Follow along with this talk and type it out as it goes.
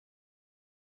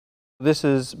This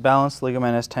is balanced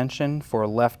ligamentous tension for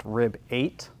left rib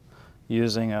 8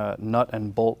 using a nut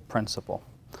and bolt principle.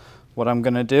 What I'm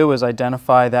going to do is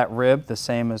identify that rib the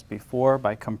same as before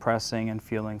by compressing and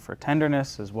feeling for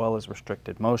tenderness as well as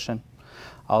restricted motion.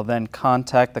 I'll then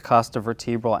contact the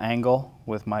costovertebral angle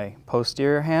with my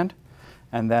posterior hand,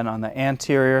 and then on the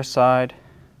anterior side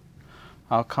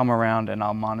I'll come around and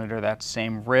I'll monitor that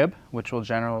same rib, which will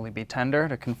generally be tender,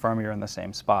 to confirm you're in the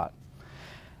same spot.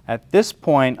 At this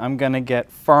point, I'm going to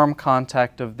get firm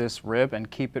contact of this rib and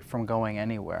keep it from going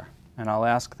anywhere. And I'll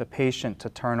ask the patient to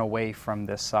turn away from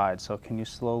this side. So can you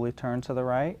slowly turn to the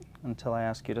right until I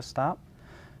ask you to stop?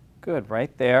 Good,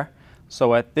 right there.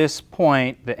 So at this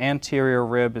point, the anterior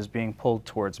rib is being pulled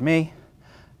towards me,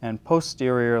 and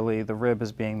posteriorly the rib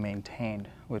is being maintained,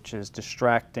 which is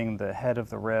distracting the head of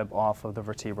the rib off of the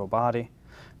vertebral body.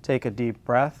 Take a deep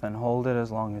breath and hold it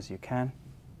as long as you can.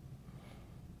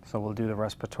 So we'll do the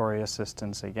respiratory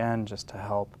assistance again just to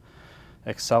help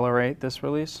accelerate this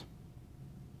release.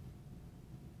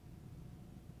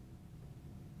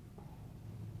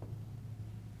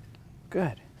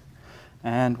 Good.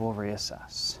 And we'll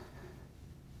reassess.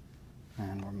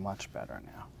 And we're much better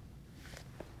now.